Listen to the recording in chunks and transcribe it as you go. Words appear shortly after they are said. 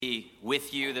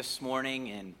with you this morning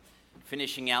and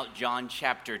finishing out John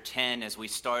chapter 10 as we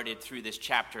started through this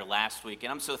chapter last week.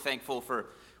 And I'm so thankful for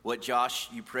what Josh,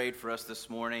 you prayed for us this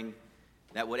morning,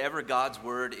 that whatever God's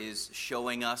word is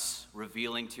showing us,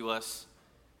 revealing to us,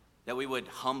 that we would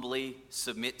humbly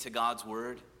submit to God's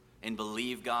word and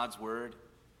believe God's word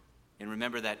and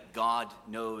remember that God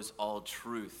knows all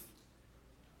truth.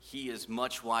 He is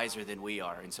much wiser than we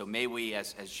are. And so may we,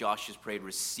 as Josh has prayed,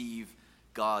 receive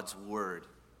God's word.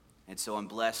 And so I'm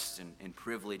blessed and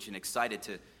privileged and excited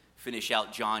to finish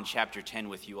out John chapter 10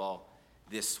 with you all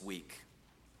this week.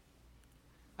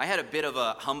 I had a bit of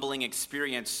a humbling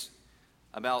experience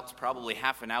about probably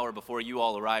half an hour before you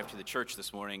all arrived to the church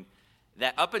this morning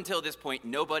that up until this point,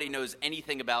 nobody knows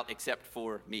anything about except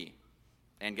for me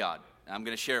and God. I'm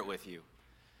going to share it with you.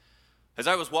 As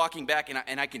I was walking back,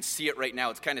 and I can see it right now,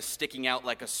 it's kind of sticking out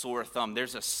like a sore thumb.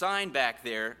 There's a sign back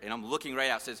there, and I'm looking right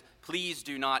out. It says, "Please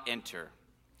do not enter."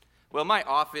 Well, my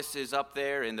office is up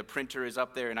there, and the printer is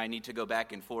up there, and I need to go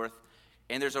back and forth.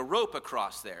 And there's a rope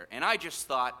across there. And I just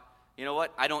thought, you know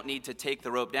what? I don't need to take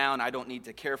the rope down. I don't need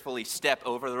to carefully step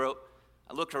over the rope.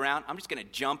 I looked around. I'm just going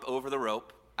to jump over the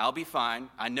rope. I'll be fine.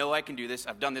 I know I can do this.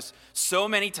 I've done this so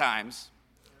many times.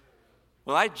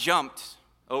 Well, I jumped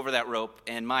over that rope,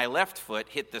 and my left foot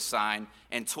hit the sign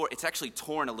and it's actually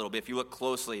torn a little bit. If you look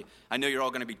closely, I know you're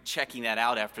all going to be checking that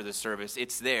out after the service.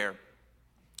 It's there.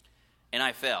 And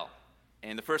I fell.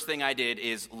 And the first thing I did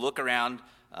is look around.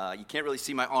 You can't really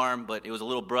see my arm, but it was a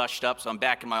little brushed up, so I'm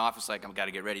back in my office like I've got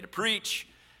to get ready to preach.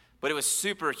 But it was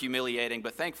super humiliating,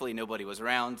 but thankfully nobody was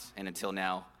around, and until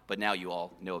now, but now you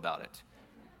all know about it.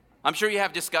 I'm sure you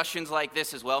have discussions like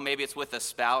this as well. Maybe it's with a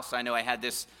spouse. I know I had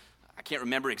this. I can't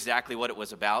remember exactly what it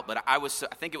was about, but I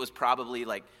think it was probably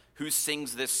like who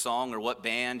sings this song or what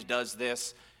band does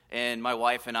this. And my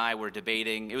wife and I were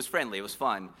debating. It was friendly. It was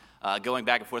fun going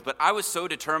back and forth. But I was so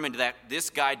determined that this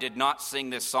guy did not sing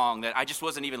this song that I just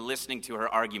wasn't even listening to her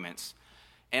arguments.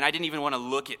 And I didn't even want to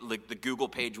look at the Google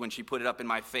page when she put it up in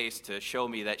my face to show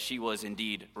me that she was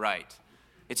indeed right.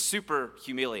 It's super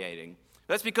humiliating.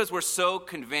 That's because we're so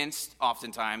convinced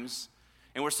oftentimes,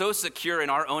 and we're so secure in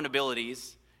our own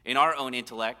abilities, in our own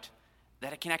intellect,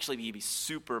 that it can actually be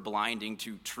super blinding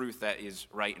to truth that is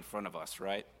right in front of us,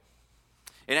 right?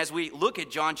 And as we look at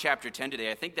John chapter 10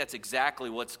 today, I think that's exactly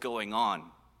what's going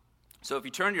on. So if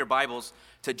you turn your Bibles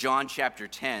to John chapter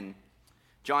 10,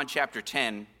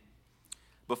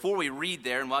 before we read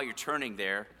there and while you're turning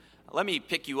there, let me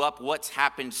pick you up what's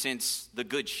happened since the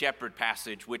Good Shepherd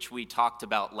passage, which we talked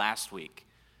about last week.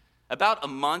 About a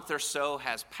month or so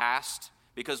has passed,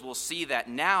 because we'll see that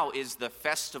now is the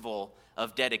festival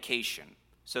of dedication.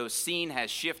 So scene has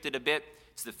shifted a bit.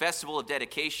 It's the festival of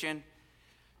dedication.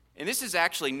 And this is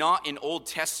actually not in Old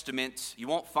Testament. You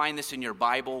won't find this in your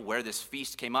Bible where this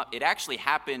feast came up. It actually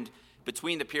happened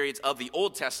between the periods of the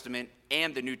Old Testament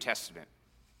and the New Testament.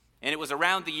 And it was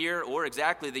around the year, or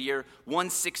exactly the year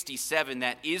 167,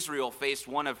 that Israel faced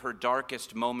one of her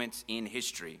darkest moments in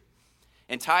history.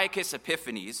 Antiochus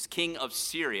Epiphanes, king of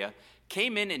Syria,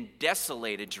 came in and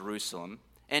desolated Jerusalem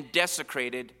and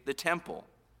desecrated the temple.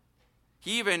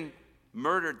 He even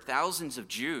murdered thousands of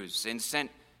Jews and sent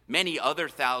many other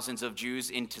thousands of Jews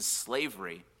into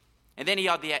slavery. And then he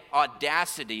had the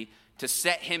audacity to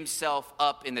set himself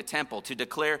up in the temple, to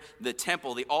declare the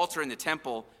temple, the altar in the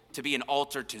temple, to be an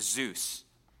altar to Zeus,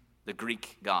 the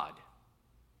Greek god.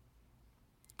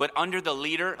 But under the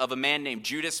leader of a man named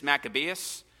Judas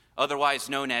Maccabeus, otherwise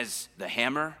known as the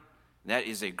Hammer, that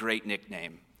is a great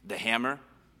nickname, the Hammer.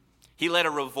 He led a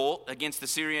revolt against the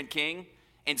Syrian king,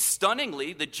 and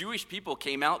stunningly, the Jewish people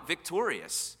came out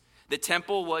victorious. The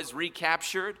temple was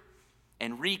recaptured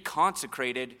and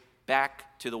reconsecrated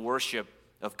back to the worship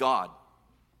of God.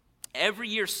 Every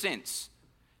year since,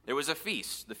 there was a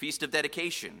feast, the Feast of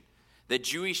Dedication, that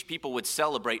Jewish people would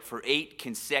celebrate for 8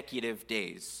 consecutive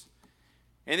days.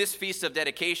 And this Feast of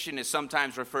Dedication is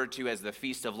sometimes referred to as the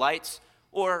Feast of Lights,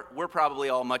 or we're probably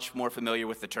all much more familiar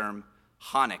with the term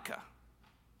Hanukkah.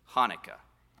 Hanukkah.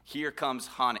 Here comes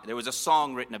Hanukkah. There was a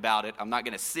song written about it. I'm not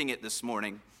going to sing it this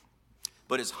morning.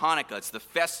 But it's Hanukkah. It's the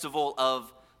festival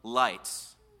of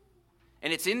lights.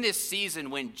 And it's in this season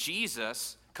when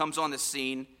Jesus comes on the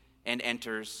scene and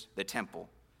enters the temple.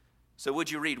 So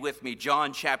would you read with me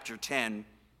John chapter 10,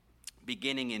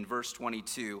 beginning in verse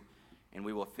 22, and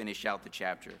we will finish out the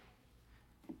chapter.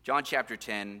 John chapter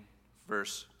 10,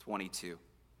 verse 22.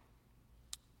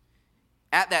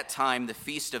 At that time, the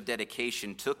Feast of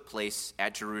Dedication took place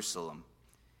at Jerusalem.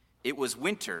 It was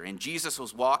winter, and Jesus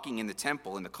was walking in the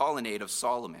temple in the colonnade of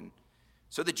Solomon.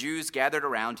 So the Jews gathered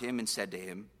around him and said to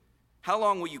him, "How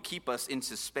long will you keep us in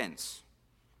suspense?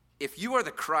 If you are the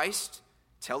Christ,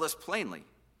 Tell us plainly."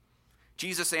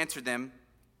 Jesus answered them,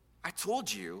 "I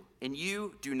told you, and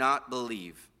you do not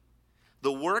believe.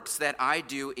 The works that I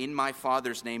do in my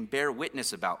Father's name bear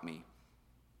witness about me.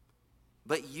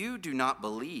 But you do not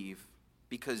believe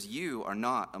because you are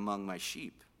not among my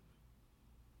sheep.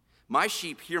 My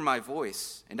sheep hear my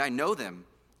voice, and I know them,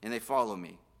 and they follow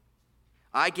me.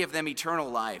 I give them eternal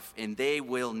life, and they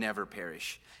will never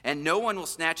perish, and no one will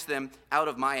snatch them out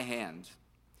of my hand.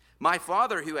 My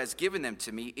Father who has given them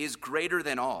to me is greater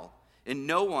than all, and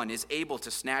no one is able to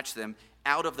snatch them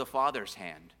out of the Father's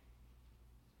hand.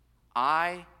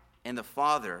 I and the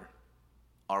Father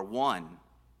are one."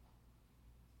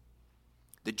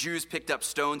 The Jews picked up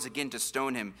stones again to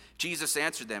stone him. Jesus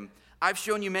answered them, "I've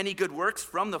shown you many good works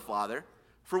from the Father.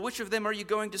 For which of them are you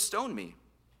going to stone me?"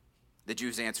 The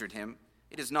Jews answered him,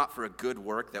 "It is not for a good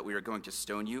work that we are going to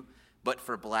stone you, but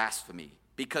for blasphemy,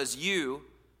 because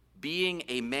you, being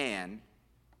a man,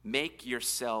 make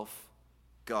yourself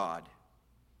God."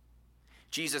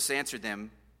 Jesus answered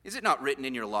them, "Is it not written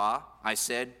in your law, I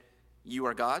said, you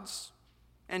are gods?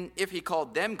 And if he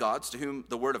called them gods to whom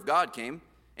the word of God came,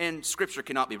 and Scripture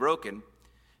cannot be broken,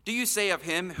 do you say of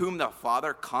him whom the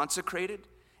Father consecrated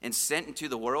and sent into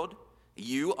the world,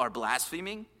 you are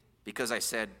blaspheming because I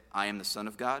said, I am the Son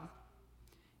of God?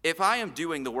 If I am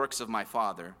doing the works of my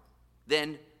Father,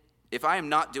 then if I am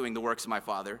not doing the works of my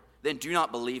Father, then do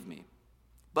not believe me.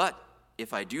 But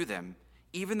if I do them,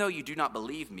 even though you do not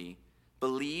believe me,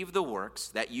 believe the works,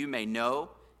 that you may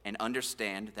know and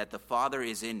understand that the Father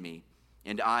is in me,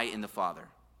 and I in the Father."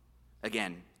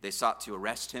 Again, they sought to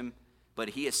arrest him, but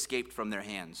he escaped from their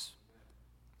hands.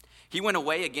 He went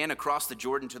away again across the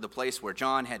Jordan to the place where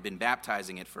John had been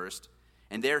baptizing at first,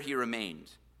 and there he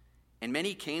remained. And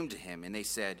many came to him, and they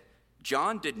said,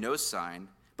 "John did no sign,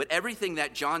 but everything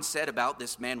that John said about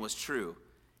this man was true."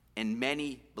 And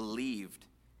many believed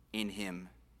in him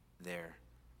there.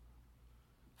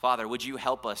 Father, would you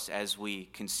help us as we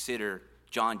consider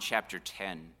John chapter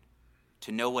 10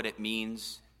 to know what it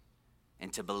means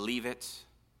and to believe it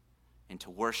and to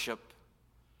worship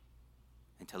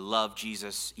and to love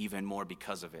Jesus even more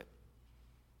because of it.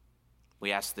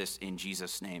 We ask this in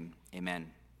Jesus' name.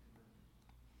 Amen.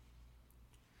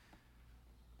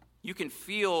 You can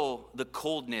feel the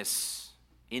coldness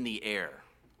in the air.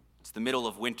 It's the middle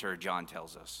of winter, John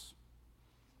tells us.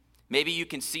 Maybe you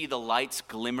can see the lights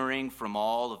glimmering from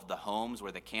all of the homes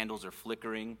where the candles are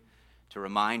flickering to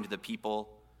remind the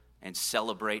people and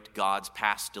celebrate God's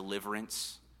past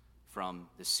deliverance from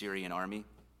the Syrian army.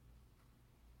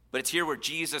 But it's here where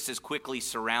Jesus is quickly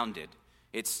surrounded.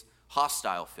 It's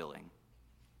hostile filling.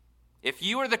 If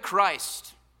you are the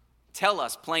Christ, tell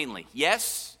us plainly,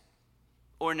 yes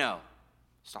or no.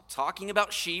 Stop talking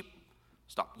about sheep.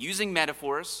 Stop using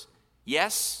metaphors.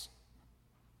 Yes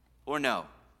or no.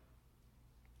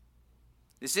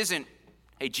 This isn't,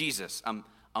 "Hey, Jesus, I'm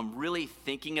really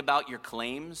thinking about your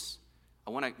claims. I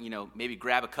want to, maybe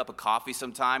grab a cup of coffee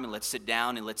sometime and let's sit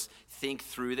down and let's think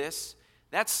through this."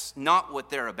 That's not what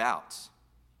they're about.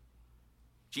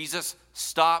 Jesus,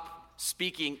 stop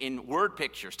speaking in word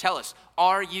pictures. Tell us,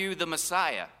 are you the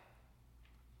Messiah?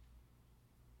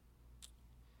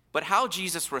 But how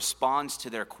Jesus responds to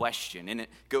their question, and it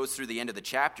goes through the end of the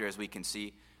chapter as we can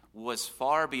see, was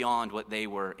far beyond what they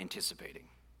were anticipating.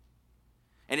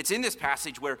 And it's in this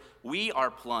passage where we are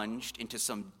plunged into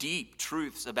some deep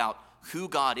truths about who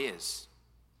God is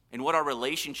and what our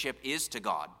relationship is to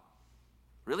God.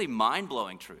 Really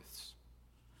mind-blowing truths.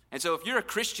 And so if you're a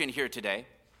Christian here today,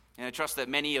 and I trust that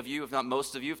many of you, if not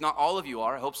most of you, if not all of you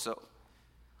are, I hope so,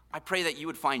 I pray that you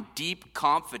would find deep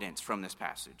confidence from this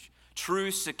passage,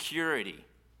 true security,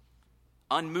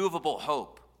 unmovable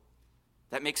hope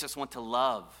that makes us want to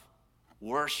love,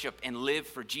 worship, and live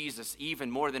for Jesus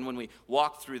even more than when we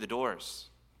walk through the doors.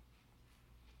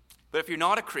 But if you're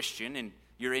not a Christian and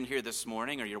you're in here this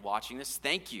morning or you're watching this,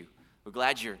 thank you. We're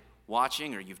glad you're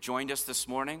watching or you've joined us this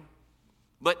morning.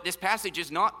 But this passage is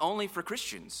not only for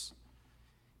Christians.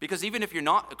 Because even if you're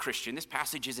not a Christian, this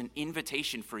passage is an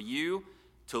invitation for you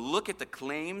to look at the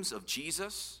claims of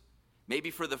Jesus,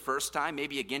 maybe for the first time,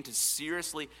 maybe again to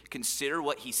seriously consider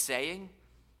what he's saying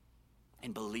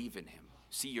and believe in him.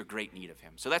 See your great need of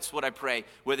him. So that's what I pray,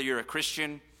 whether you're a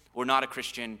Christian or not a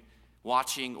Christian,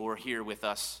 watching or here with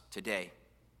us today.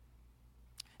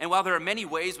 And while there are many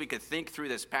ways we could think through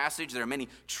this passage, there are many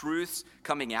truths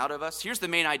coming out of us. Here's the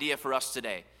main idea for us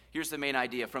today. Here's the main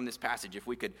idea from this passage, if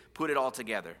we could put it all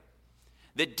together.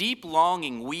 The deep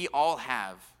longing we all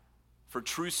have for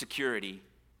true security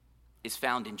is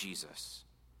found in Jesus.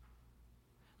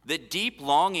 The deep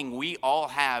longing we all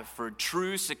have for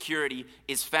true security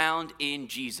is found in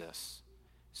Jesus.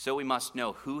 So we must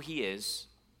know who he is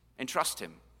and trust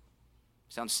him.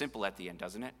 Sounds simple at the end,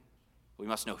 doesn't it? We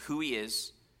must know who he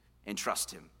is and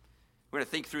trust him. We're going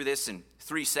to think through this in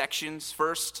 3 sections.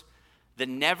 First, the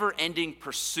never-ending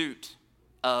pursuit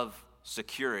of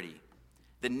security.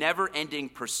 The never-ending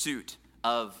pursuit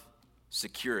of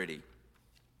security.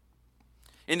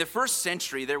 In the first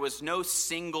century, there was no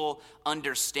single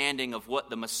understanding of what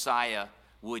the Messiah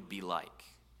would be like.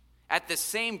 At the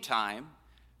same time,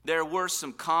 there were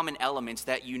some common elements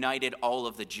that united all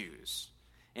of the Jews.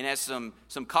 And as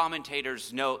some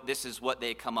commentators note, this is what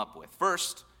they come up with.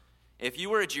 First, if you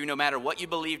were a Jew, no matter what you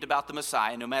believed about the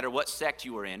Messiah, no matter what sect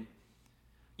you were in,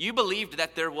 you believed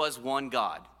that there was one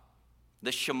God,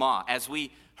 the Shema, as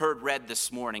we heard read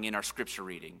this morning in our scripture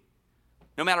reading.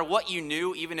 No matter what you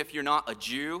knew, even if you're not a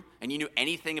Jew and you knew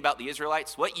anything about the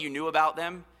Israelites, what you knew about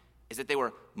them is that they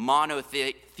were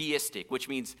monotheistic, which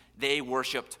means they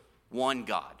worshiped one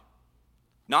God.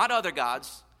 Not other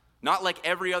gods, not like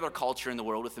every other culture in the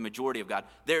world with the majority of God.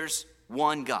 There's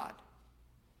one God.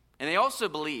 And they also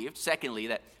believed, secondly,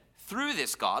 that through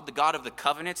this God, the God of the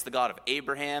covenants, the God of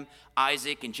Abraham,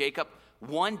 Isaac, and Jacob,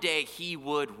 one day he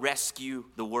would rescue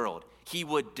the world. He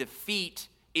would defeat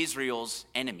Israel's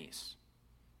enemies.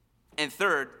 And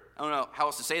third, I don't know how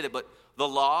else to say that, but the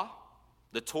law,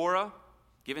 the Torah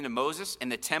given to Moses,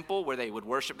 and the temple where they would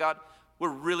worship God were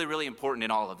really, really important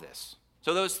in all of this.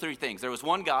 So those 3 things. There was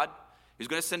one God who's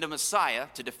going to send a Messiah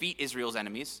to defeat Israel's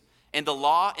enemies. And the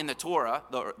law and the Torah,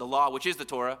 the law, which is the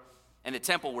Torah, and the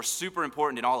temple were super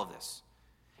important in all of this.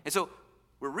 And so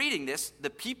we're reading this. The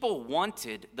people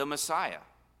wanted the Messiah.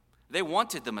 They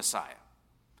wanted the Messiah.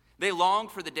 They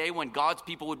longed for the day when God's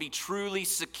people would be truly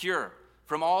secure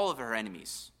from all of their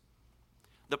enemies.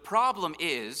 The problem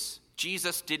is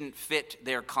Jesus didn't fit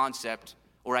their concept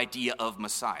or idea of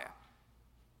Messiah.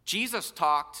 Jesus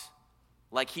talked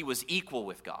like he was equal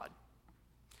with God.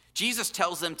 Jesus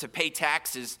tells them to pay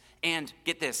taxes and,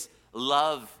 get this,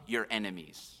 love your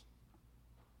enemies.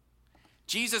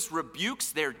 Jesus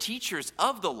rebukes their teachers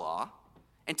of the law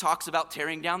and talks about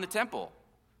tearing down the temple.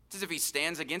 It's as if he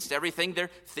stands against everything they're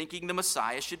thinking the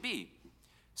Messiah should be.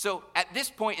 So at this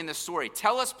point in the story,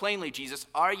 tell us plainly, Jesus,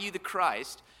 are you the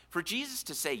Christ? For Jesus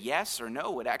to say yes or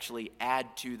no would actually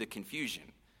add to the confusion,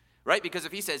 right? Because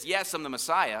if he says, yes, I'm the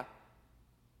Messiah,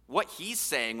 what he's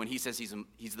saying when he says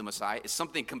he's the Messiah is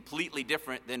something completely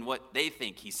different than what they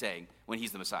think he's saying when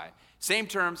he's the Messiah. Same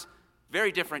terms,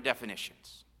 very different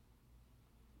definitions.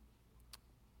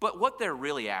 But what they're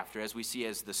really after, as we see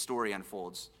as the story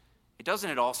unfolds, it doesn't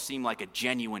at all seem like a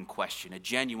genuine question, a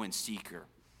genuine seeker.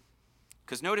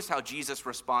 Because notice how Jesus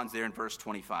responds there in verse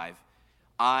 25.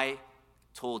 I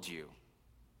told you.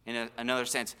 In another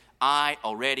sense, I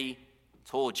already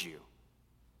told you.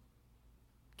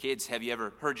 Kids, have you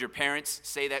ever heard your parents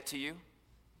say that to you?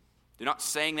 They're not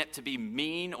saying that to be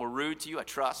mean or rude to you, I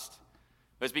trust.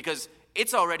 But it's because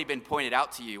it's already been pointed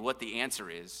out to you what the answer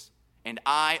is. And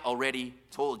I already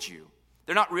told you.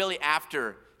 They're not really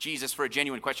after Jesus for a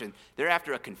genuine question. They're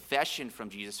after a confession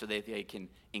from Jesus so that they can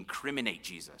incriminate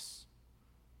Jesus.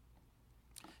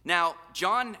 Now,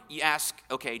 John, you ask,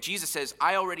 okay, Jesus says,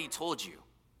 I already told you.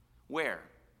 Where?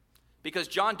 Because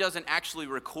John doesn't actually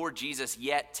record Jesus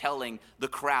yet telling the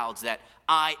crowds that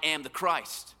I am the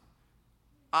Christ.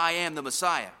 I am the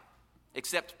Messiah,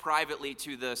 except privately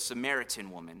to the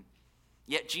Samaritan woman.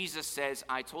 Yet Jesus says,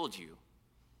 I told you.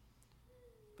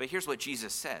 But here's what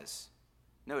Jesus says.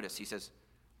 Notice, he says,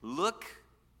 look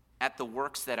at the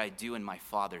works that I do in my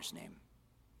Father's name.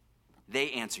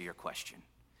 They answer your question.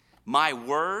 My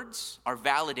words are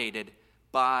validated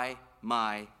by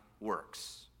my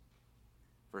works.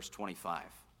 Verse 25.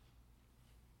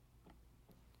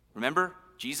 Remember,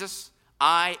 Jesus,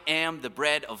 I am the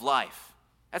bread of life.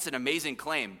 That's an amazing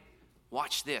claim.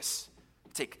 Watch this.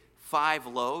 Take 5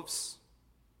 loaves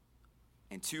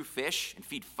and 2 fish and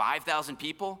feed 5,000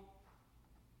 people.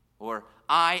 Or,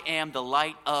 I am the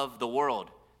light of the world.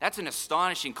 That's an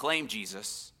astonishing claim,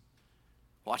 Jesus.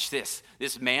 Watch this.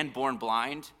 This man born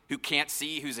blind, who can't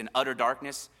see, who's in utter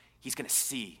darkness, he's going to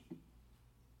see.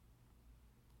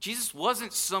 Jesus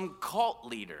wasn't some cult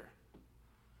leader.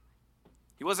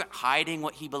 He wasn't hiding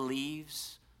what he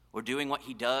believes or doing what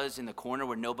he does in the corner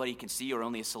where nobody can see or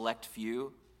only a select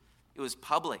few. It was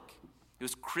public. It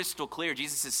was crystal clear.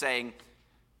 Jesus is saying,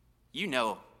 you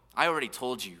know, I already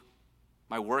told you.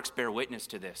 My works bear witness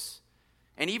to this.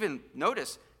 And even,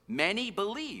 notice, many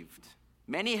believed.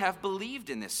 Many have believed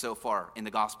in this so far in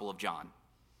the Gospel of John.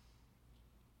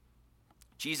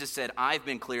 Jesus said, I've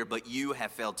been clear, but you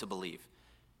have failed to believe.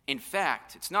 In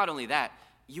fact, it's not only that,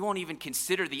 you won't even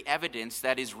consider the evidence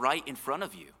that is right in front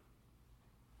of you.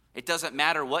 It doesn't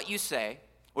matter what you say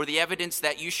or the evidence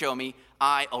that you show me,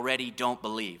 I already don't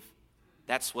believe.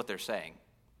 That's what they're saying.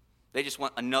 They just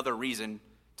want another reason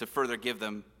to further give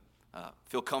them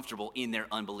feel comfortable in their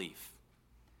unbelief.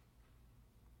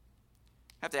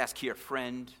 I have to ask here,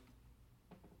 friend,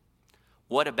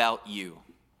 what about you?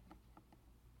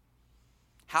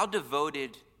 How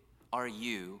devoted are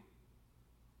you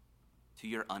to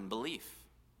your unbelief?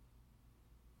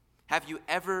 Have you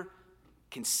ever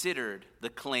considered the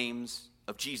claims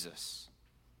of Jesus?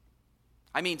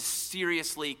 I mean,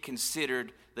 seriously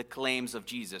considered the claims of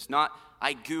Jesus. Not,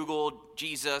 I Googled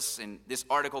Jesus and this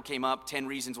article came up, 10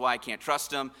 reasons why I can't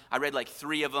trust him. I read like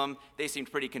 3 of them. They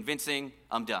seemed pretty convincing.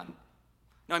 I'm done.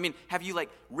 No, I mean, have you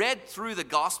read through the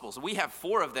Gospels? We have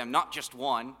 4 of them, not just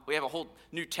one. We have a whole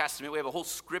New Testament. We have a whole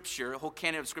scripture, a whole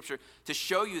canon of scripture to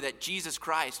show you that Jesus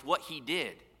Christ, what he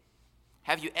did.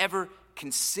 Have you ever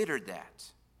considered that?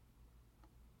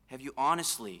 Have you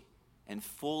honestly and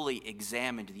fully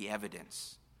examined the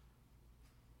evidence?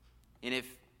 And if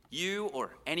you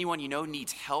or anyone you know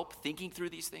needs help thinking through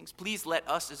these things, please let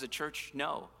us as a church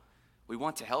know. We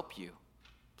want to help you.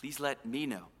 Please let me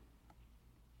know.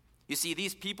 You see,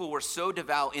 these people were so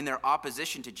devout in their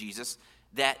opposition to Jesus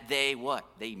that they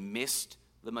missed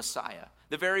the Messiah,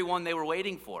 the very one they were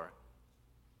waiting for.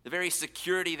 The very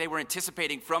security they were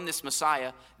anticipating from this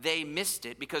Messiah, they missed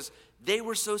it because they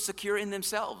were so secure in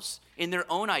themselves, in their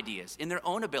own ideas, in their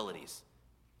own abilities.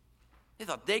 They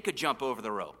thought they could jump over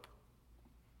the rope.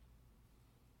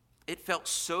 It felt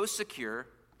so secure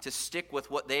to stick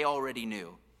with what they already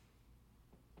knew.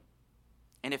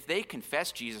 And if they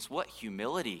confessed Jesus, what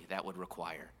humility that would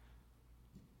require.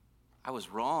 I was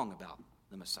wrong about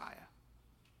the Messiah.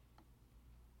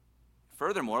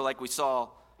 Furthermore, like we saw,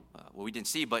 we didn't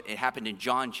see, but it happened in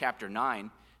John chapter 9.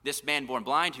 This man born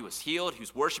blind who was healed, who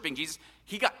was worshiping Jesus,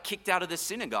 he got kicked out of the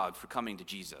synagogue for coming to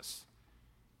Jesus.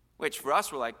 Which for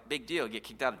us, we're like, big deal, get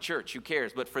kicked out of church, who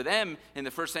cares? But for them, in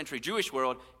the first century Jewish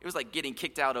world, it was like getting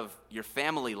kicked out of your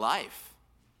family life.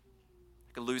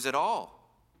 I could lose it all.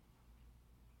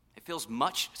 It feels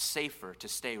much safer to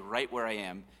stay right where I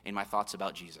am in my thoughts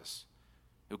about Jesus.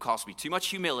 It would cost me too much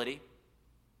humility,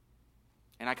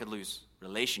 and I could lose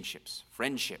relationships,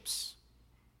 friendships.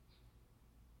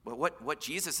 But what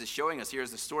Jesus is showing us here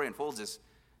as the story unfolds is,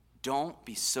 don't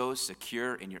be so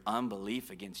secure in your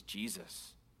unbelief against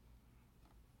Jesus.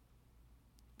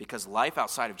 Because life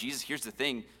outside of Jesus, here's the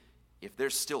thing, if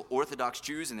there's still Orthodox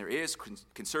Jews and there is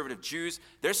conservative Jews,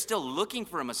 they're still looking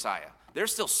for a Messiah. They're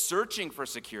still searching for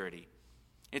security.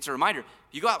 It's a reminder, if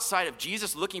you go outside of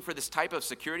Jesus looking for this type of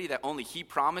security that only he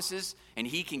promises and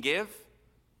he can give,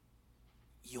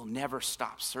 you'll never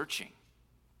stop searching.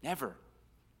 Never.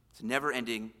 It's a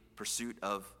never-ending pursuit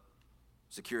of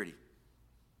security.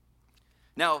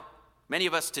 Now, many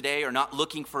of us today are not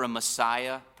looking for a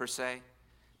Messiah per se,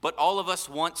 but all of us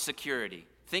want security.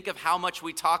 Think of how much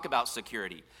we talk about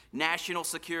security. National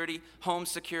security, home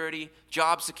security,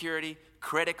 job security,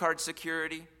 credit card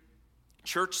security,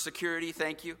 church security,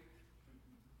 thank you.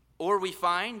 Or we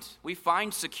find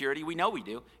security, we know we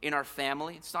do, in our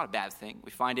family. It's not a bad thing.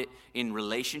 We find it in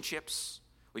relationships.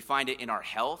 We find it in our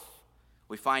health.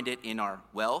 We find it in our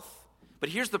wealth. But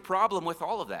here's the problem with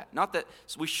all of that. Not that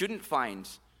we shouldn't find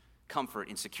comfort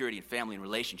in security in family and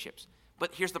relationships.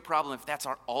 But here's the problem if that's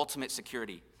our ultimate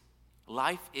security.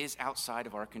 Life is outside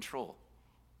of our control.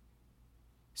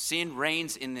 Sin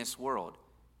reigns in this world.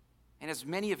 And as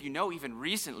many of you know, even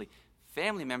recently,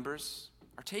 family members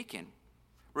are taken.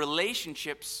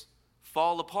 Relationships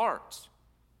fall apart.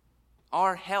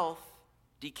 Our health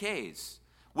decays.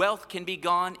 Wealth can be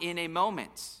gone in a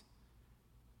moment.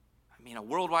 I mean, a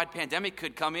worldwide pandemic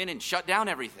could come in and shut down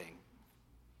everything.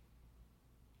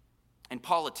 And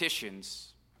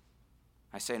politicians,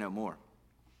 I say no more.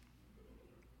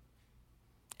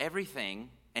 Everything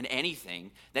and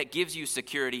anything that gives you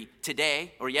security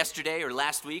today or yesterday or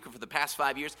last week or for the past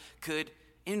 5 years could,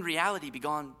 in reality, be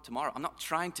gone tomorrow. I'm not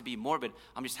trying to be morbid.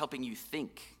 I'm just helping you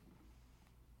think.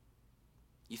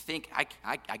 You think,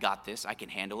 I got this. I can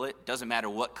handle it. Doesn't matter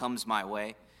what comes my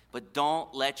way. But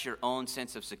don't let your own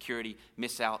sense of security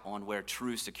miss out on where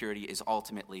true security is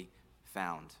ultimately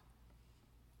found.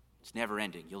 It's never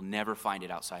ending. You'll never find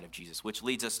it outside of Jesus, which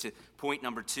leads us to point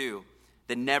number 2,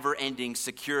 the never-ending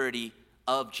security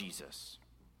of Jesus.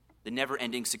 The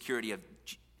never-ending security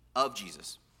of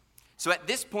Jesus. So at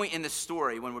this point in the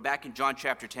story, when we're back in John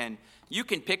chapter 10, you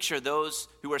can picture those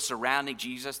who are surrounding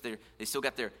Jesus. They still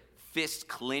got their fists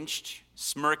clenched,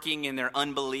 smirking in their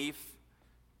unbelief.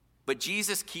 But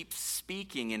Jesus keeps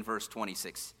speaking in verse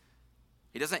 26.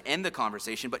 He doesn't end the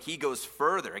conversation, but he goes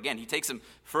further. Again, he takes them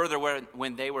further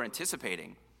when they were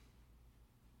anticipating.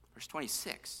 Verse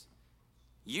 26.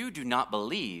 You do not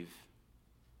believe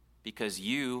because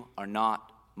you are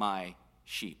not my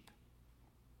sheep.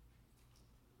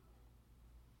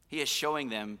 He is showing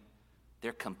them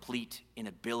their complete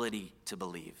inability to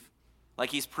believe. Like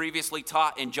he's previously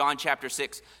taught in John chapter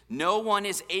 6, no one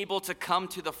is able to come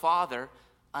to the Father,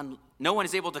 no one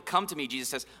is able to come to me, Jesus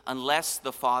says, unless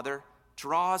the Father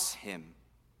draws him.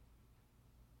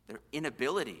 Their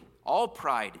inability, all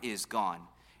pride is gone.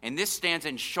 And this stands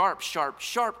in sharp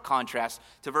contrast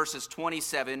to verses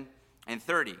 27 and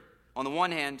 30. On the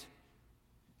one hand,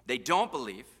 they don't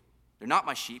believe, they're not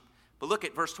my sheep, but look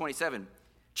at verse 27.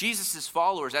 Jesus'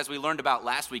 followers, as we learned about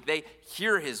last week, they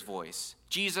hear his voice.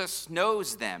 Jesus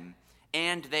knows them,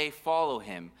 and they follow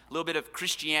him. A little bit of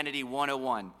Christianity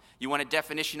 101. You want a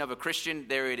definition of a Christian?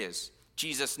 There it is.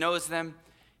 Jesus knows them,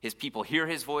 his people hear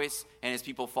his voice, and his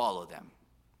people follow him.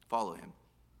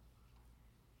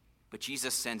 But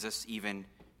Jesus sends us even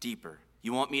deeper.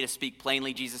 You want me to speak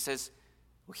plainly, Jesus says?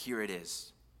 Well, here it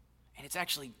is. And it's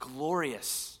actually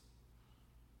glorious.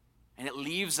 And it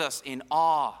leaves us in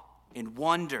awe, in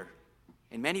wonder,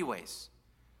 in many ways.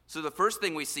 So the first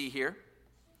thing we see here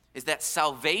is that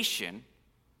salvation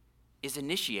is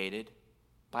initiated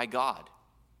by God.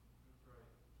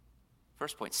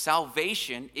 First point,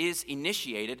 salvation is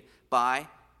initiated by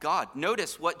God.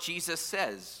 Notice what Jesus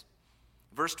says.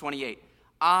 Verse 28,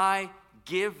 I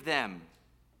give them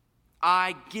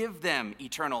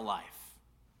eternal life.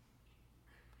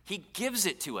 He gives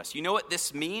it to us. You know what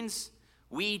this means?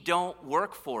 We don't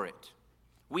work for it.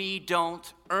 We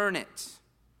don't earn it.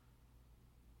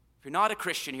 If you're not a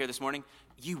Christian here this morning,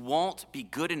 you won't be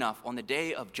good enough on the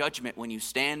day of judgment when you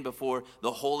stand before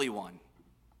the Holy One.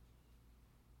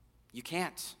 You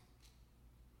can't.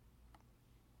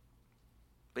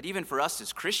 But even for us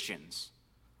as Christians,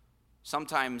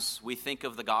 sometimes we think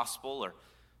of the gospel or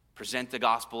present the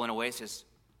gospel in a way that says,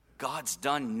 God's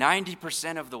done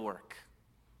 90% of the work.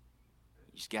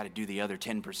 You just got to do the other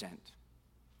 10%.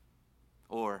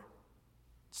 Or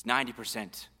it's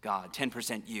 90% God,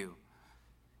 10% you.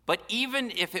 But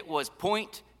even if it was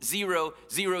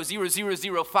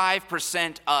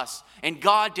 0.00005% us, and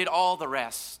God did all the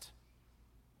rest,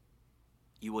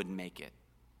 you wouldn't make it.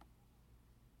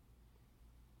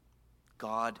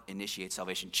 God initiates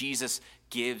salvation. Jesus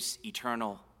gives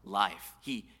eternal life.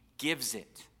 He gives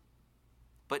it.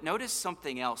 But notice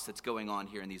something else that's going on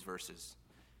here in these verses.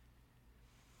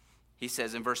 He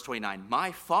says in verse 29,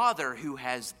 my Father who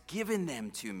has given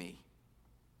them to me.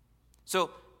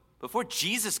 So before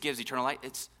Jesus gives eternal life,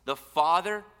 it's the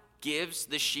Father gives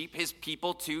the sheep, his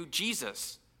people, to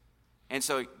Jesus. And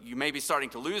so you may be starting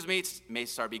to lose me. It may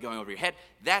start be going over your head.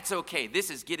 That's okay. This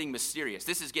is getting mysterious.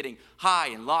 This is getting high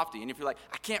and lofty. And if you're like,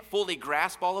 I can't fully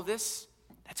grasp all of this,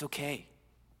 that's okay.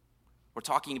 We're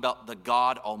talking about the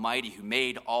God Almighty who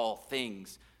made all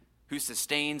things, who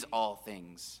sustains all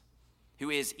things, who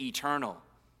is eternal.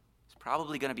 There's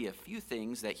probably going to be a few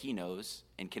things that he knows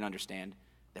and can understand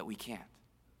that we can't.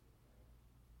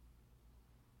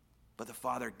 But the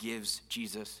Father gives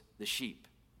Jesus the sheep.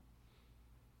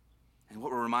 And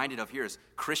what we're reminded of here is,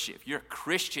 Christian, if you're a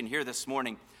Christian here this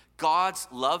morning, God's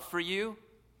love for you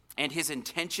and his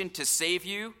intention to save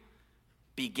you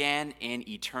began in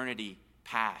eternity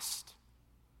past.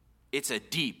 It's a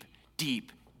deep,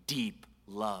 deep, deep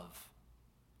love.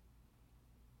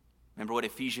 Remember what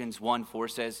Ephesians 1:4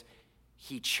 says?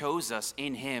 He chose us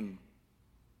in him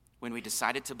when we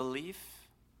decided to believe,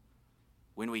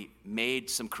 when we made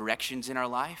some corrections in our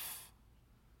life.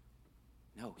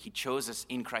 No, he chose us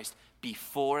in Christ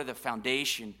before the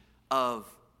foundation of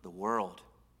the world.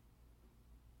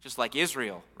 Just like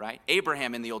Israel, right?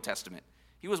 Abraham in the Old Testament.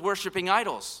 He was worshiping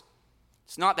idols.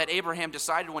 It's not that Abraham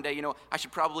decided one day, I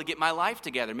should probably get my life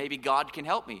together. Maybe God can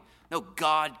help me. No,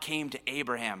 God came to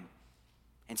Abraham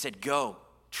and said, go,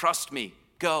 trust me,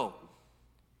 go.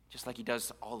 Just like he does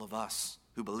to all of us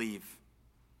who believe.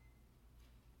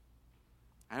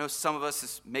 I know some of us,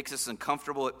 this makes us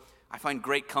uncomfortable. I find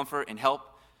great comfort and help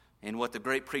in what the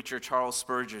great preacher Charles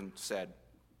Spurgeon said.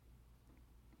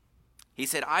 He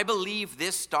said, I believe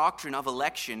this doctrine of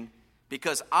election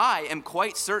because I am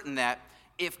quite certain that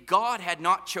if God had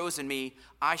not chosen me,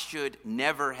 I should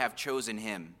never have chosen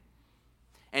him.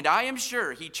 And I am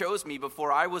sure he chose me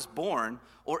before I was born,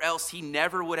 or else he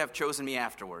never would have chosen me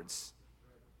afterwards.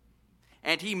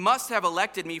 And he must have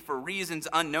elected me for reasons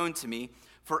unknown to me,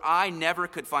 for I never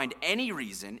could find any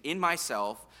reason in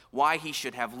myself why he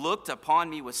should have looked upon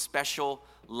me with special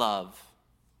love.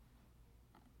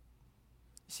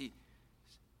 See,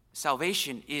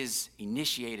 salvation is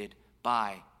initiated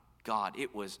by God.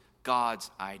 It was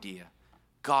God's idea.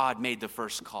 God made the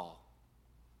first call.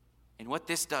 And what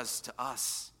this does to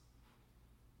us,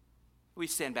 we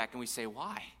stand back and we say,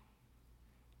 why?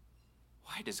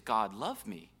 why does God love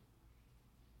me?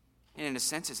 And in a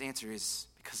sense, his answer is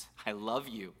because I love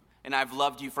you, and I've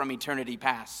loved you from eternity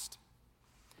past.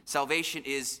 Salvation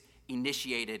is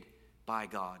initiated by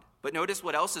God. But notice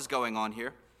what else is going on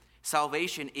here.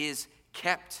 Salvation is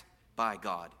kept by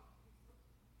God.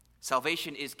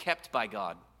 Salvation is kept by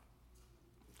God.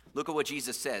 Look at what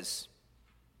Jesus says.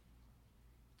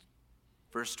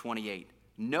 Verse 28.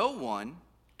 No one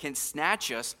can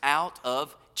snatch us out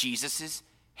of Jesus'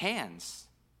 hands.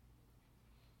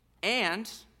 And,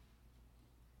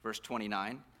 verse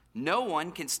 29, no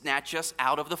one can snatch us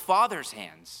out of the Father's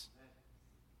hands.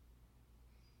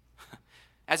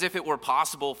 As if it were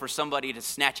possible for somebody to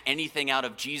snatch anything out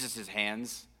of Jesus'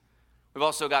 hands. We've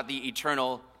also got the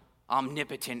eternal,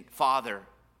 omnipotent Father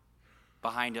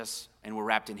behind us, and we're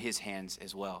wrapped in his hands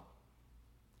as well.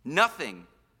 Nothing.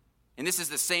 And this is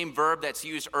the same verb that's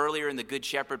used earlier in the Good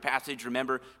Shepherd passage.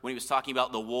 Remember when he was talking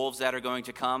about the wolves that are going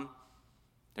to come?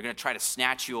 They're going to try to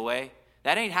snatch you away.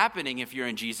 That ain't happening if you're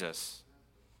in Jesus.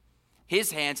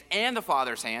 His hands and the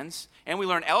Father's hands. And we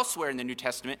learn elsewhere in the New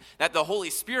Testament that the Holy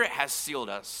Spirit has sealed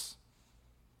us.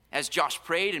 As Josh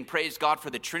prayed and praised God for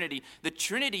the Trinity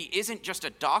isn't just a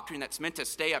doctrine that's meant to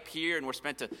stay up here and we're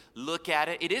meant to look at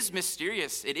it. It is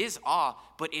mysterious, it is awe,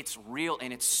 but it's real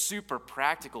and it's super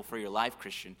practical for your life,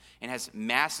 Christian, and has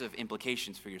massive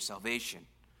implications for your salvation.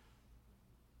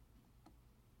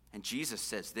 And Jesus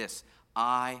says this,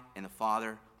 I and the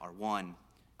Father are one.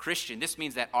 Christian, this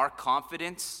means that our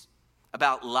confidence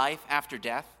about life after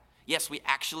death, yes, we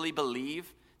actually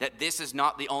believe that this is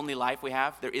not the only life we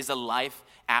have. There is a life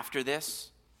after this.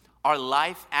 Our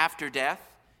life after death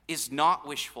is not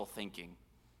wishful thinking.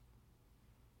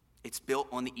 It's built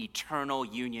on the eternal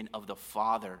union of the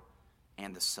Father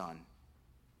and the Son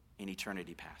in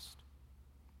eternity past.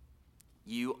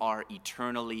 You are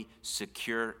eternally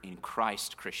secure in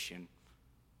Christ, Christian.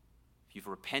 If you've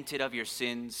repented of your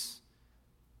sins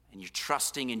and you're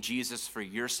trusting in Jesus for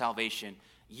your salvation,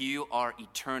 you are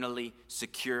eternally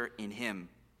secure in him.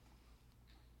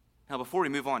 Now, before we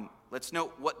move on, let's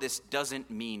note what this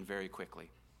doesn't mean very quickly.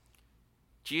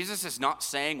 Jesus is not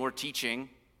saying or teaching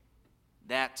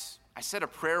that I said a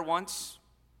prayer once,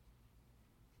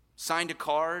 signed a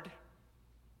card,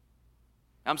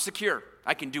 I'm secure.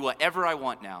 I can do whatever I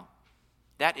want now.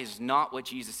 That is not what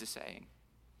Jesus is saying.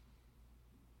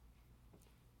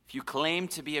 If you claim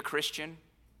to be a Christian,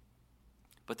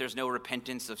 but there's no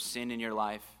repentance of sin in your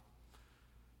life,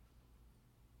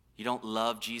 you don't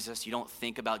love Jesus, you don't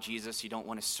think about Jesus, you don't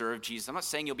want to serve Jesus. I'm not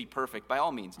saying you'll be perfect, by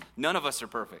all means. None of us are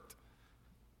perfect.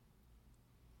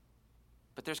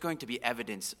 But there's going to be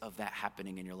evidence of that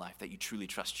happening in your life, that you truly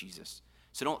trust Jesus.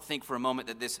 So don't think for a moment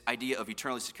that this idea of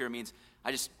eternally secure means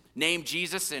I just name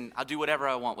Jesus and I'll do whatever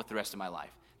I want with the rest of my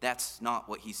life. That's not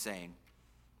what he's saying.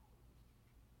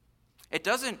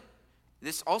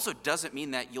 This also doesn't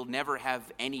mean that you'll never have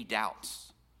any doubts.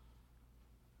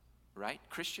 Right,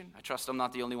 Christian? I trust I'm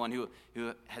not the only one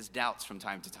who has doubts from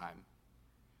time to time.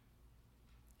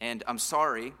 And I'm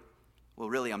sorry, well,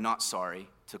 really, I'm not sorry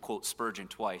to quote Spurgeon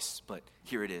twice, but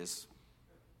here it is.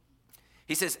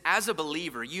 He says, as a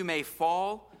believer, you may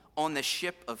fall on the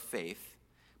ship of faith,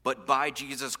 but by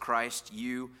Jesus Christ,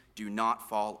 you do not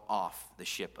fall off the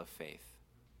ship of faith.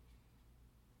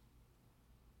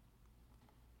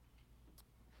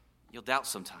 You'll doubt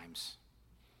sometimes.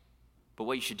 But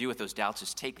what you should do with those doubts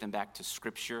is take them back to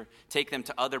Scripture, take them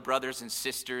to other brothers and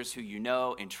sisters who you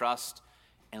know and trust,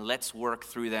 and let's work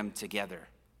through them together.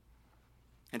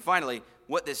 And finally,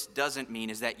 what this doesn't mean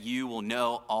is that you will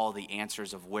know all the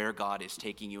answers of where God is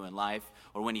taking you in life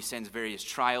or when he sends various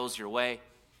trials your way.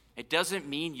 It doesn't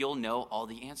mean you'll know all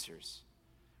the answers.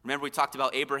 Remember we talked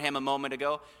about Abraham a moment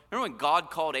ago? Remember when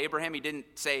God called Abraham, he didn't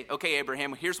say, okay,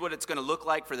 Abraham, here's what it's going to look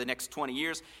like for the next 20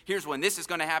 years. Here's when this is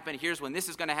going to happen. Here's when this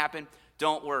is going to happen.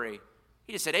 Don't worry.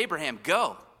 He just said, Abraham,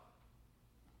 go.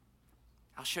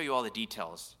 I'll show you all the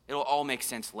details. It'll all make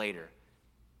sense later.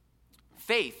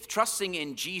 Faith, trusting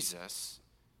in Jesus,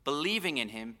 believing in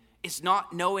him, is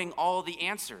not knowing all the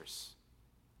answers.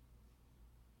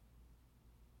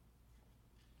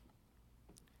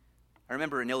 I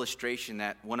remember an illustration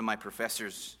that one of my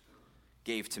professors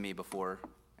gave to me before,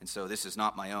 and so this is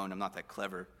not my own. I'm not that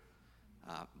clever,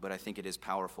 but I think it is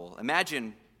powerful.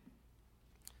 Imagine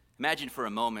for a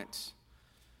moment,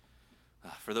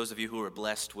 for those of you who are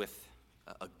blessed with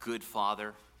a good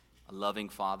father, a loving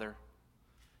father,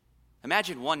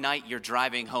 imagine one night you're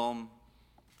driving home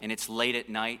and it's late at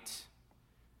night.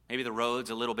 Maybe the road's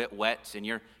a little bit wet and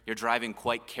you're driving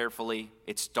quite carefully.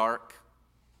 It's dark.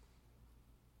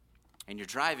 And you're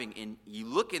driving and you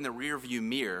look in the rearview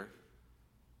mirror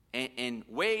And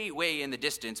way, way in the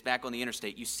distance, back on the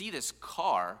interstate, you see this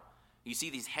car, you see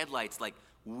these headlights like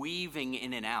weaving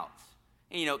in and out.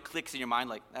 And it clicks in your mind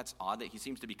like, that's odd that he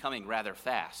seems to be coming rather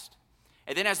fast.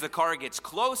 And then as the car gets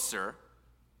closer,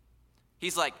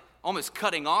 he's like almost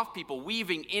cutting off people,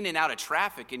 weaving in and out of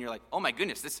traffic. And you're like, oh my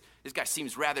goodness, this guy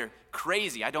seems rather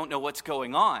crazy. I don't know what's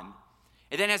going on.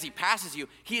 And then as he passes you,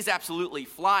 he is absolutely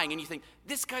flying. And you think,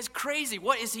 this guy's crazy.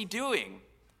 What is he doing?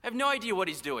 I have no idea what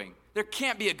he's doing. There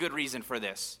can't be a good reason for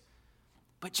this.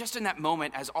 But just in that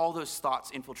moment, as all those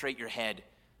thoughts infiltrate your head,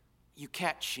 you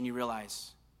catch and you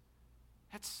realize,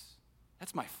 that's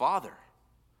my Father.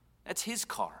 That's his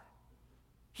car.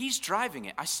 He's driving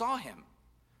it. I saw him.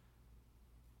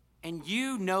 And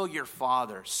you know your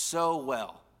Father so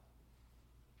well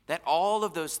that all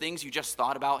of those things you just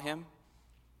thought about him,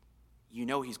 you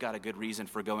know he's got a good reason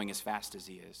for going as fast as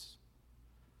he is.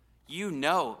 You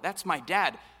know, that's my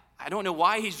dad. I don't know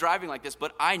why he's driving like this,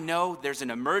 but I know there's an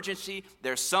emergency.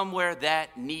 There's somewhere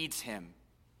that needs him.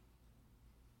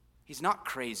 He's not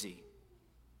crazy.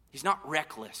 He's not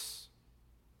reckless.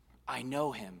 I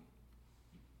know him.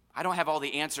 I don't have all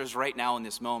the answers right now in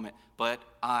this moment, but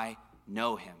I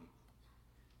know him.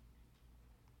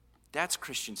 That's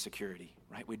Christian security,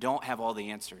 right? We don't have all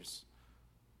the answers,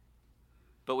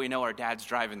 but we know our dad's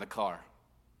driving the car,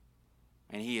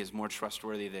 and he is more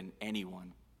trustworthy than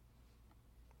anyone.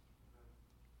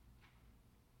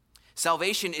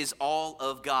 Salvation is all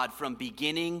of God from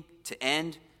beginning to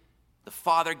end. The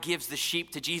Father gives the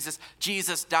sheep to Jesus.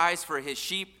 Jesus dies for his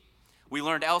sheep. We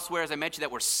learned elsewhere, as I mentioned,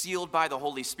 that we're sealed by the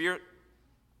Holy Spirit.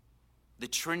 The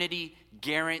Trinity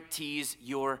guarantees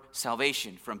your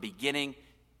salvation from beginning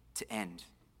to end.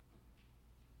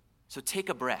 So take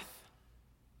a breath.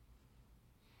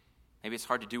 Maybe it's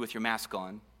hard to do with your mask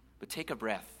on, but take a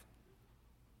breath.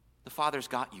 The Father's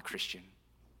got you, Christian.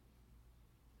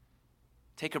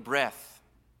 Take a breath.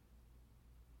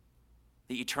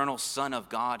 The eternal Son of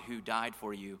God who died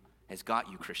for you has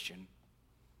got you, Christian.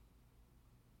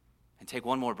 And take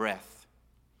one more breath,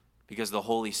 because the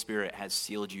Holy Spirit has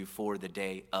sealed you for the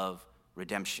day of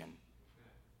redemption.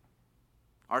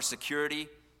 Our security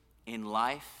in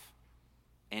life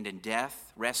and in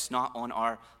death rests not on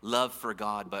our love for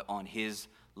God, but on his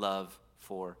love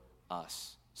for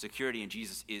us. Security in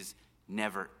Jesus is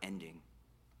never ending.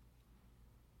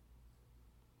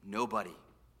 Nobody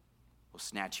will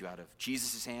snatch you out of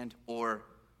Jesus' hand or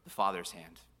the Father's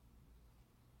hand.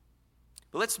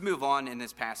 But let's move on in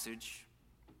this passage.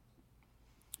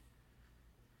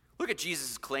 Look at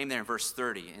Jesus' claim there in verse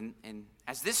 30. And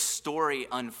as this story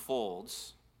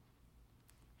unfolds,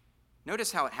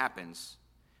 notice how it happens.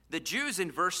 The Jews in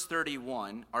verse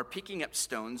 31 are picking up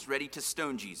stones ready to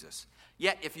stone Jesus.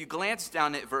 Yet if you glance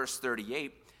down at verse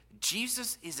 38,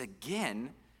 Jesus is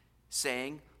again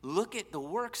saying, look at the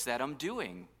works that I'm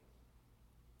doing.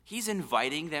 He's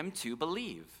inviting them to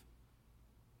believe.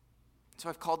 So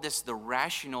I've called this the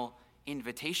rational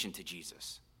invitation to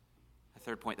Jesus. The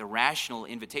third point, the rational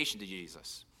invitation to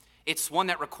Jesus. It's one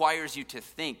that requires you to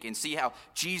think and see how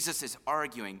Jesus is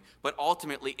arguing, but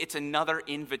ultimately it's another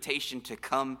invitation to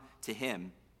come to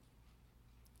him.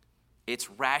 It's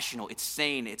rational, it's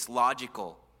sane, it's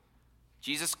logical.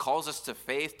 Jesus calls us to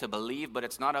faith, to believe, but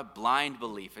it's not a blind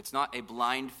belief. It's not a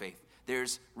blind faith.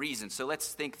 There's reason. So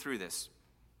let's think through this.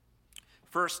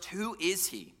 First, who is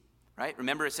he? Right?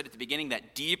 Remember I said at the beginning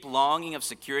that deep longing of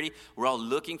security we're all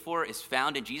looking for is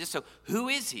found in Jesus. So who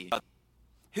is he?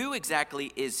 Who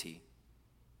exactly is he?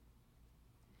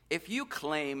 If you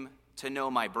claim to know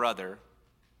my brother,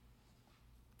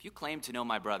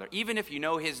 even if you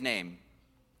know his name,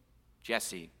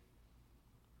 Jesse,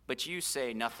 but you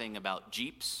say nothing about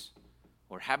Jeeps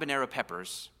or habanero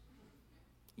peppers,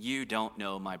 you don't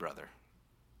know my brother.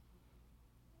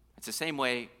 It's the same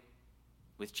way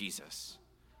with Jesus.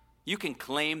 You can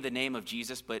claim the name of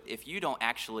Jesus, but if you don't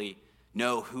actually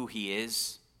know who he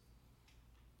is,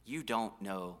 you don't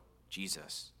know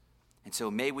Jesus. And so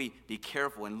may we be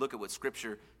careful and look at what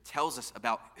Scripture tells us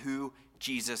about who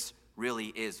Jesus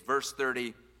really is. Verse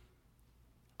 30,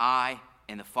 I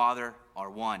and the Father are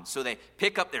one. So they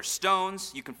pick up their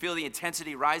stones. You can feel the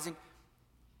intensity rising.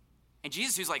 And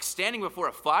Jesus, who's like standing before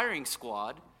a firing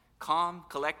squad, calm,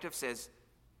 collective, says,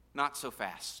 not so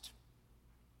fast.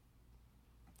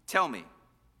 Tell me,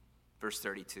 verse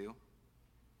 32,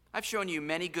 I've shown you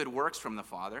many good works from the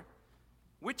Father.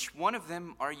 Which one of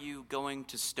them are you going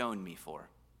to stone me for?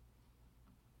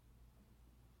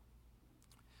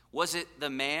 Was it the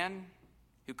man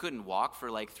who couldn't walk for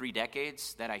like 3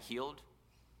 decades that I healed?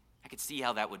 I could see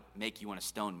how that would make you want to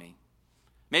stone me.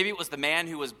 Maybe it was the man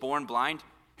who was born blind,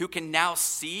 who can now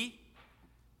see.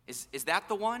 Is that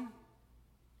the one?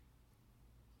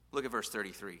 Look at verse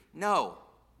 33. No,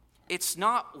 it's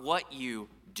not what you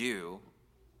do,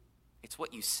 it's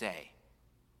what you say.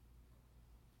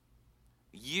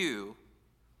 You,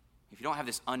 if you don't have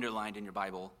this underlined in your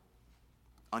Bible,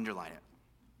 underline it.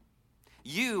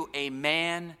 You, a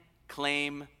man,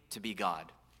 claim to be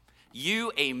God.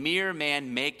 You, a mere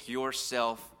man, make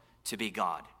yourself to be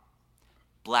God.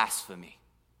 Blasphemy.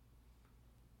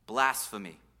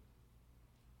 Blasphemy.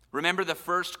 Remember the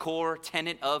first core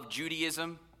tenet of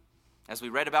Judaism, as we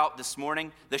read about this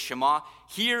morning, the Shema?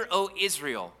 Hear, O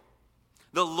Israel,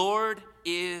 the Lord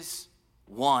is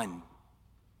one.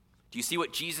 Do you see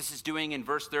what Jesus is doing in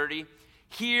verse 30?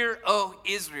 Hear, O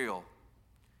Israel,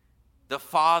 the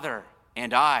Father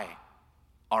and I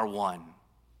are one.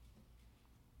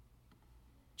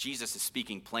 Jesus is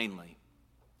speaking plainly.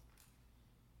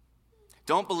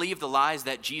 Don't believe the lies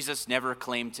that Jesus never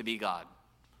claimed to be God.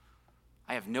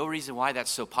 I have no reason why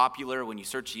that's so popular when you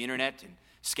search the internet and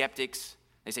skeptics,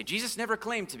 they say, Jesus never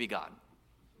claimed to be God.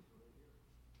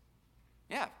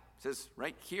 Yeah, it says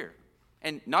right here.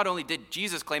 And not only did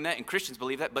Jesus claim that and Christians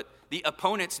believe that, but the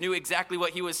opponents knew exactly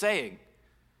what he was saying.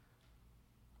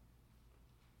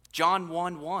 John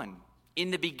 1:1,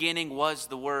 in the beginning was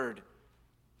the Word,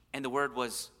 and the Word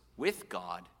was with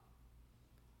God,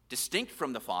 distinct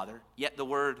from the Father, yet the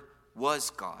Word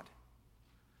was God.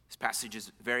 This passage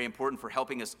is very important for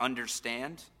helping us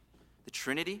understand the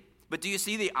Trinity. But do you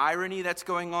see the irony that's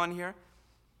going on here?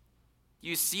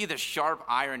 You see the sharp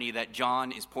irony that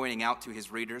John is pointing out to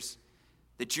his readers?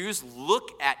 The Jews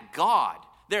look at God.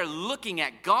 They're looking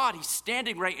at God. He's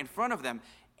standing right in front of them,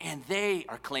 and they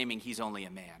are claiming he's only a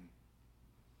man.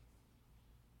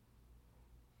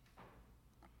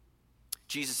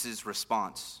 Jesus'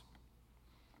 response.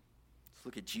 Let's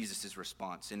look at Jesus'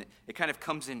 response. And it kind of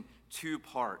comes in two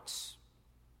parts.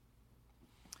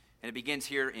 And it begins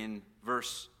here in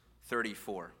verse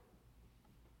 34.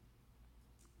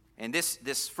 And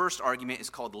this first argument is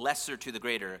called lesser to the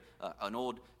greater. An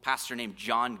old pastor named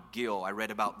John Gill, I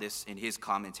read about this in his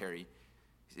commentary.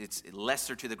 It's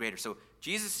lesser to the greater. So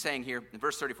Jesus is saying here in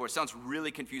verse 34, it sounds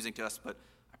really confusing to us, but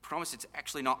I promise it's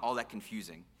actually not all that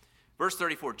confusing. Verse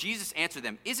 34, Jesus answered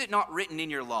them, is it not written in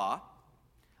your law,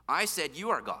 I said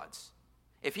you are gods?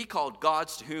 If he called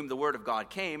gods to whom the word of God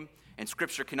came, and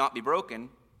scripture cannot be broken,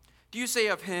 do you say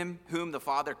of him whom the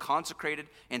Father consecrated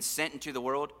and sent into the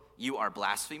world, you are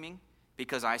blaspheming,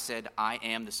 because I said I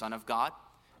am the Son of God?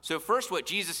 So first what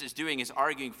Jesus is doing is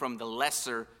arguing from the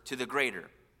lesser to the greater.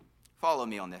 Follow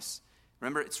me on this.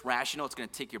 Remember, it's rational, it's going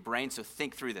to take your brain, so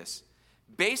think through this.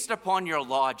 Based upon your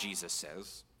law, Jesus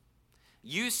says,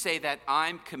 you say that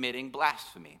I'm committing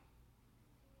blasphemy.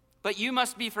 But you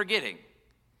must be forgetting,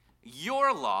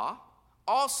 your law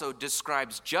also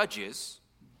describes judges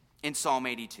in Psalm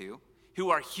 82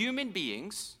 who are human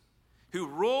beings who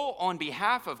rule on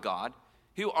behalf of God,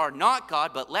 who are not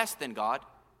God but less than God.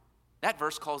 That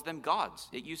verse calls them gods.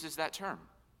 It uses that term.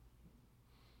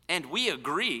 And we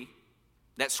agree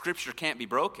that Scripture can't be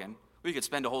broken. We could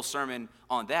spend a whole sermon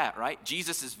on that, right?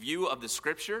 Jesus' view of the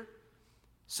Scripture,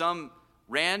 some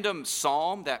random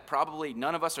psalm that probably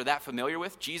none of us are that familiar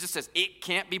with. Jesus says it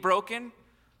can't be broken.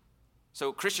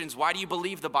 So Christians, why do you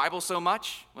believe the Bible so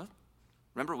much? Well,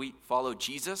 remember we follow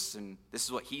Jesus and this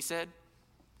is what he said.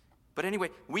 But anyway,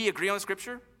 we agree on the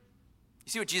Scripture.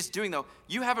 You see what Jesus is doing though?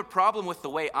 You have a problem with the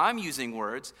way I'm using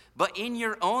words, but in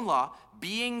your own law,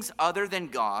 beings other than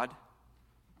God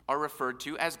are referred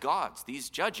to as gods, these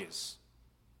judges.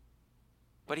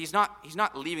 But he's not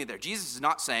leaving it there. Jesus is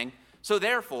not saying, so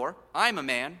therefore, I'm a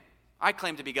man, I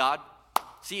claim to be God,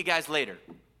 see you guys later.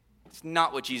 It's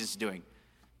not what Jesus is doing.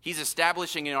 He's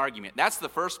establishing an argument. That's the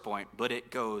first point, but it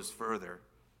goes further.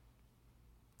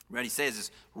 What he says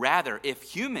is, rather, if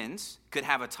humans could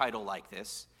have a title like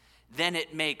this, then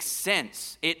it makes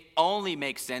sense. It only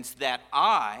makes sense that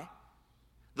I,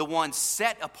 the one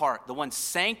set apart, the one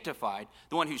sanctified,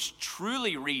 the one who's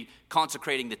truly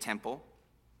reconsecrating the temple,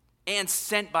 and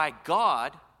sent by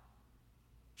God,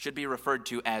 should be referred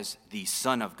to as the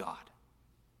Son of God.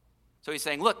 So he's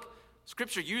saying, look,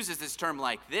 Scripture uses this term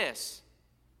like this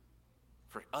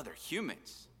for other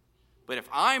humans. But if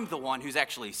I'm the one who's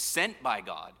actually sent by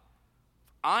God,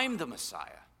 I'm the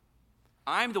Messiah,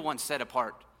 I'm the one set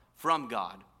apart from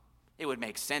God, it would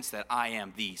make sense that I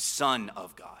am the Son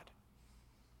of God.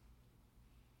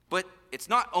 But it's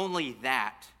not only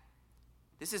that.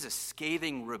 This is a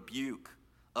scathing rebuke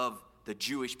of the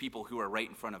Jewish people who are right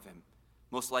in front of him.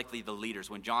 Most likely the leaders.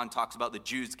 When John talks about the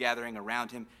Jews gathering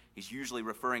around him, he's usually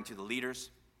referring to the leaders.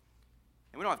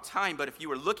 And we don't have time, but if you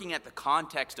were looking at the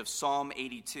context of Psalm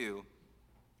 82,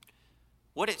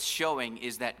 what it's showing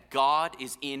is that God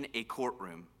is in a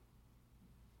courtroom.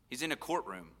 He's in a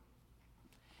courtroom.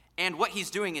 And what he's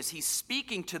doing is he's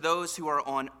speaking to those who are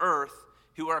on earth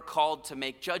who are called to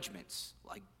make judgments,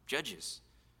 like judges.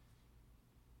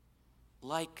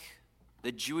 Like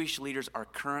the Jewish leaders are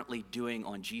currently doing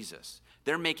on Jesus.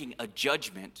 They're making a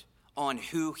judgment on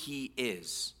who he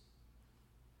is.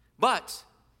 But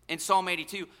in Psalm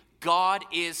 82, God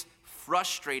is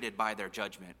frustrated by their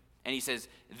judgment. And he says,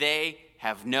 they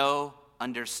have no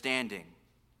understanding.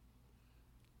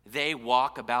 They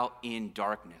walk about in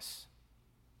darkness.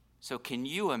 So can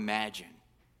you imagine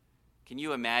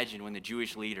when the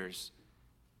Jewish leaders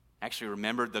actually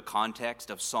remembered the context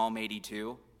of Psalm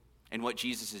 82 and what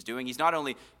Jesus is doing? He's not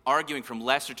only arguing from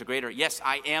lesser to greater. Yes,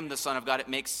 I am the Son of God. It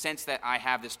makes sense that I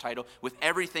have this title with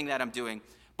everything that I'm doing.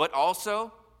 But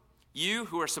also, you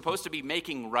who are supposed to be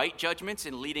making right judgments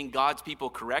and leading God's people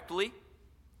correctly,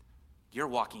 you're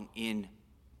walking in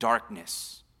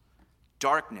darkness.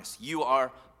 Darkness. You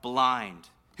are blind.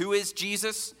 Who is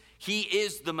Jesus? He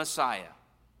is the Messiah.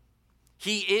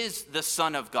 He is the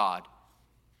Son of God.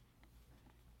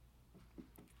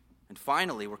 And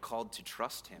finally, we're called to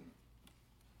trust him.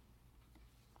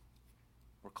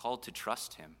 We're called to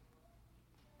trust him.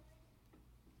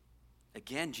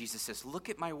 Again, Jesus says, look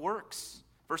at my works.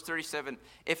 Verse 37,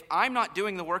 if I'm not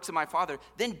doing the works of my Father,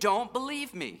 then don't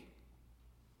believe me.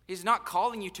 He's not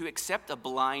calling you to accept a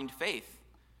blind faith.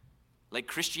 Like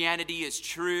Christianity is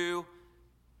true,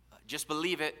 just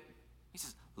believe it. He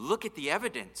says, look at the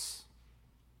evidence.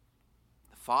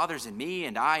 The Father's in me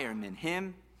and I am in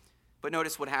him. But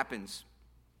notice what happens.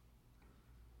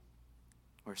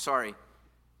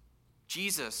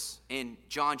 Jesus in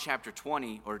John chapter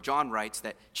 20, or John writes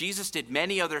that Jesus did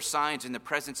many other signs in the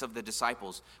presence of the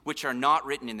disciples, which are not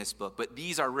written in this book, but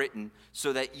these are written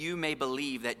so that you may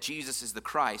believe that Jesus is the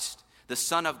Christ, the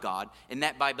Son of God, and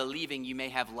that by believing you may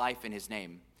have life in his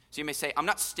name. So you may say, I'm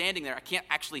not standing there. I can't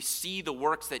actually see the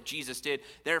works that Jesus did.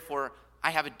 Therefore,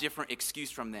 I have a different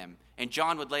excuse from them. And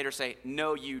John would later say,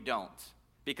 no, you don't.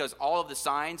 Because all of the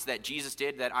signs that Jesus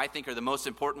did that I think are the most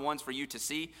important ones for you to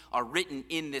see are written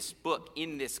in this book,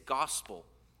 in this gospel.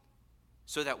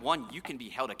 So that one, you can be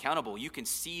held accountable. You can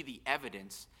see the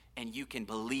evidence and you can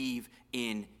believe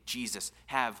in Jesus.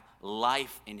 Have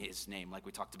life in his name, like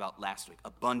we talked about last week.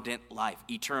 Abundant life,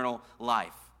 eternal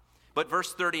life. But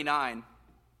verse 39,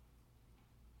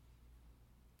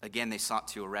 again, they sought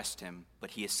to arrest him, but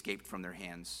he escaped from their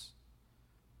hands.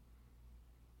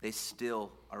 They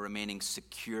still are remaining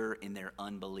secure in their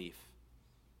unbelief.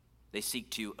 They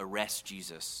seek to arrest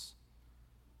Jesus.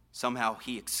 Somehow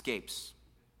he escapes.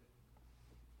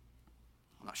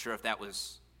 I'm not sure if that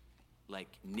was like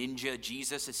ninja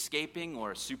Jesus escaping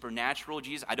or supernatural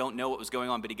Jesus. I don't know what was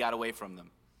going on, but he got away from them.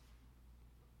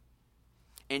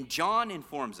 And John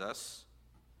informs us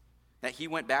that he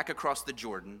went back across the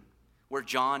Jordan where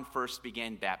John first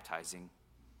began baptizing.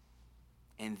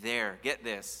 And there, get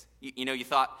this, you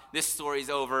thought this story's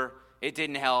over. It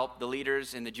didn't help. The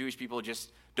leaders and the Jewish people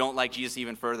just don't like Jesus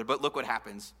even further. But look what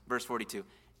happens. Verse 42.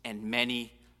 And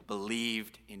many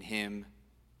believed in him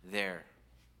there.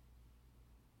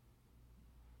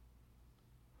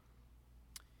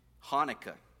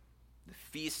 Hanukkah, the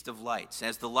Feast of Lights.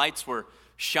 As the lights were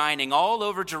shining all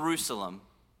over Jerusalem,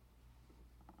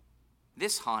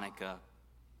 this Hanukkah,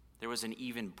 there was an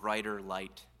even brighter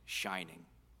light shining.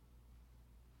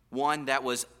 One that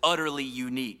was utterly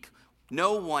unique.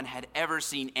 No one had ever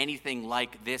seen anything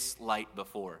like this light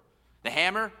before. The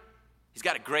hammer, he's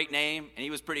got a great name, and he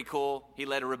was pretty cool. He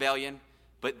led a rebellion.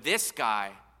 But this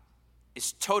guy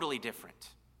is totally different.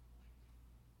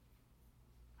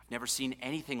 I've never seen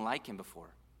anything like him before.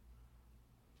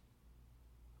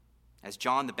 As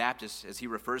John the Baptist, as he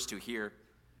refers to here,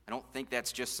 I don't think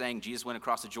that's just saying Jesus went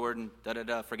across the Jordan,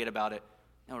 forget about it.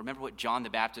 No, remember what John the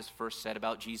Baptist first said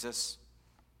about Jesus?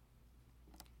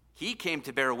 He came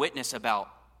to bear witness about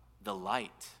the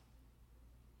light.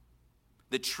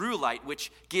 The true light,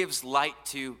 which gives light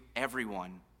to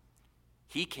everyone.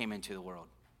 He came into the world.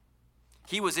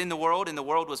 He was in the world, and the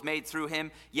world was made through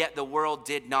him, yet the world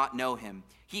did not know him.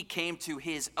 He came to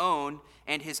his own,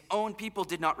 and his own people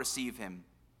did not receive him.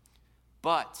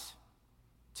 But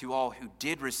to all who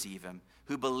did receive him,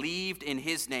 who believed in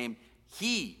his name,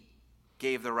 he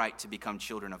gave the right to become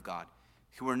children of God,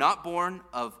 who were not born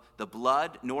of the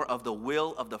blood, nor of the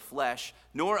will of the flesh,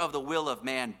 nor of the will of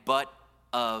man, but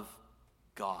of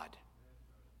God.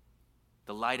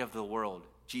 The light of the world,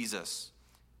 Jesus,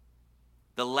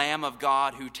 the Lamb of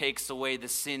God who takes away the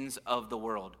sins of the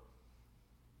world.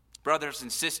 Brothers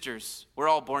and sisters, we're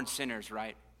all born sinners,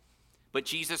 right? But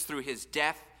Jesus, through his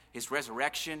death, his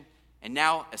resurrection, and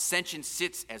now ascension,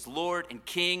 sits as Lord and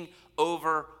King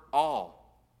over all.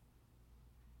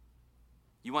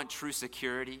 You want true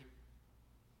security?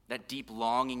 That deep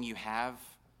longing you have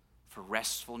for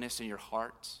restfulness in your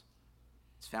heart?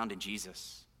 It's found in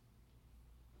Jesus.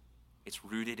 It's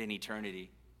rooted in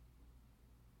eternity.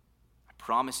 I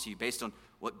promise you, based on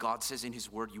what God says in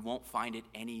his word, you won't find it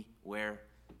anywhere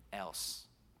else.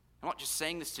 I'm not just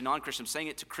saying this to non-Christians, I'm saying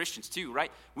it to Christians too,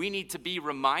 right? We need to be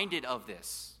reminded of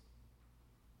this.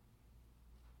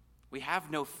 We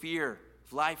have no fear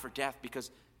of life or death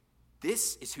because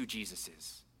this is who Jesus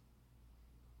is.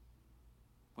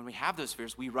 When we have those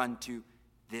fears, we run to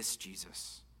this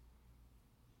Jesus.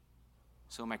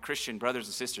 So my Christian brothers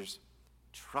and sisters,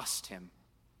 trust him.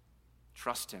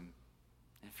 Trust him.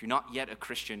 And if you're not yet a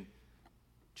Christian,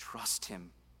 trust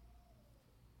him.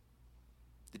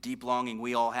 The deep longing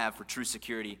we all have for true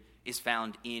security is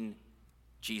found in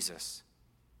Jesus.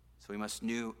 So we must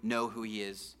know who he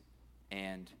is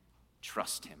and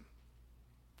trust him.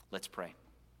 Let's pray.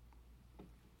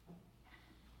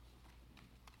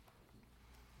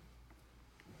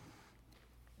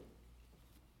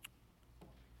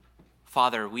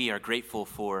 Father, we are grateful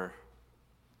for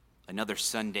another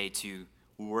Sunday to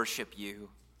worship you,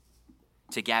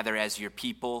 to gather as your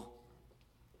people,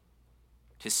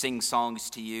 to sing songs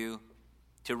to you,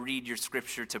 to read your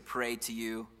scripture, to pray to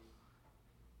you,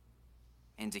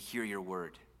 and to hear your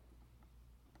word.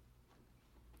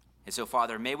 And so,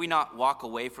 Father, may we not walk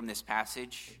away from this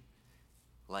passage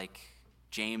like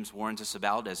James warns us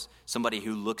about, as somebody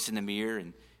who looks in the mirror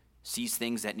and sees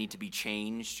things that need to be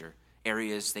changed, or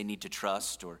areas they need to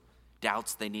trust, or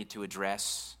doubts they need to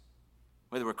address.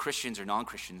 Whether we're Christians or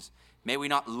non-Christians, may we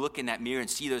not look in that mirror and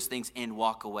see those things and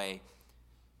walk away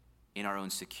in our own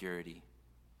security.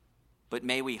 But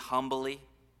may we humbly,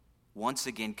 once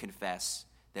again, confess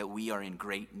that we are in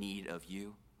great need of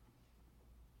you,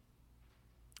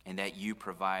 and that you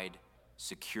provide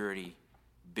security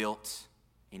built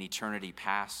in eternity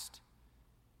past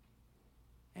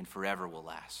and forever will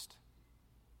last.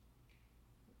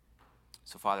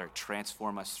 So, Father,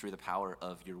 transform us through the power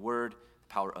of your word,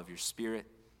 the power of your Spirit.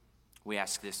 We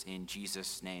ask this in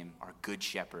Jesus' name, our good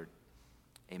shepherd.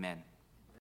 Amen.